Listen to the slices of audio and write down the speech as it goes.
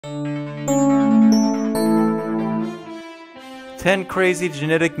10 crazy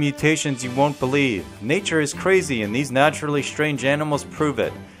genetic mutations you won't believe. Nature is crazy and these naturally strange animals prove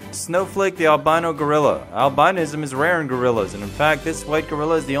it. Snowflake the albino gorilla. Albinism is rare in gorillas, and in fact this white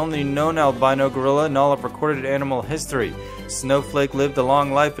gorilla is the only known albino gorilla in all of recorded animal history. Snowflake lived a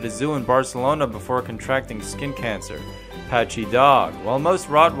long life at a zoo in Barcelona before contracting skin cancer. Patchy Dog. While most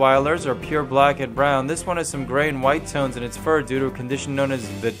Rottweilers are pure black and brown, this one has some gray and white tones in its fur due to a condition known as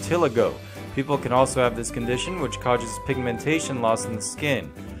vitiligo. People can also have this condition, which causes pigmentation loss in the skin.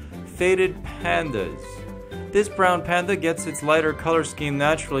 Faded pandas. This brown panda gets its lighter color scheme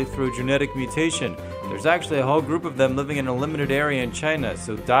naturally through genetic mutation. There's actually a whole group of them living in a limited area in China,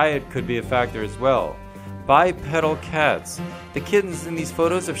 so diet could be a factor as well. Bipedal cats. The kittens in these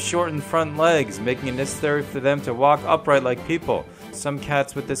photos have shortened front legs, making it necessary for them to walk upright like people. Some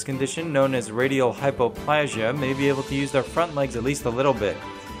cats with this condition, known as radial hypoplasia, may be able to use their front legs at least a little bit.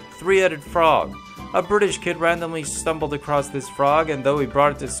 Three-headed frog. A British kid randomly stumbled across this frog, and though he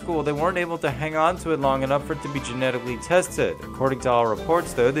brought it to school, they weren't able to hang on to it long enough for it to be genetically tested. According to all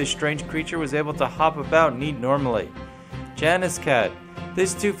reports, though, this strange creature was able to hop about and eat normally. Janus Cat.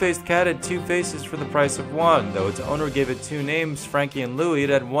 This two-faced cat had two faces for the price of one. Though its owner gave it two names, Frankie and Louie, it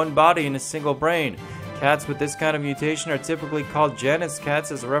had one body and a single brain. Cats with this kind of mutation are typically called Janus cats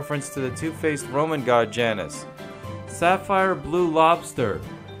as a reference to the two-faced Roman god Janus. Sapphire-Blue lobster.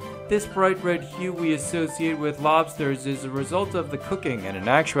 This bright red hue we associate with lobsters is a result of the cooking, and in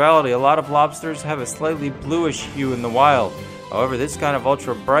actuality a lot of lobsters have a slightly bluish hue in the wild. However, this kind of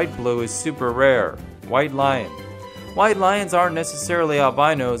ultra bright blue is super rare. White lion. White lions aren't necessarily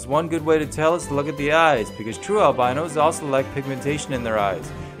albinos. One good way to tell is to look at the eyes, because true albinos also lack pigmentation in their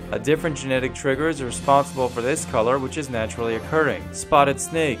eyes. A different genetic trigger is responsible for this color, which is naturally occurring. Spotted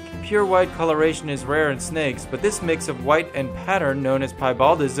snake. Pure white coloration is rare in snakes, but this mix of white and pattern, known as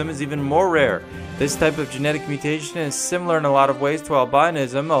piebaldism, is even more rare. This type of genetic mutation is similar in a lot of ways to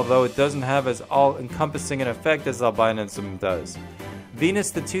albinism, although it doesn't have as all-encompassing an effect as albinism does.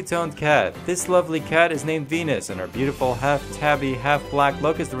 Venus the two-toned cat. This lovely cat is named Venus, and her beautiful half-tabby, half-black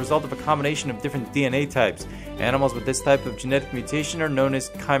look is the result of a combination of different DNA types. Animals with this type of genetic mutation are known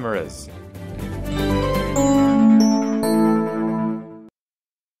as chimeras.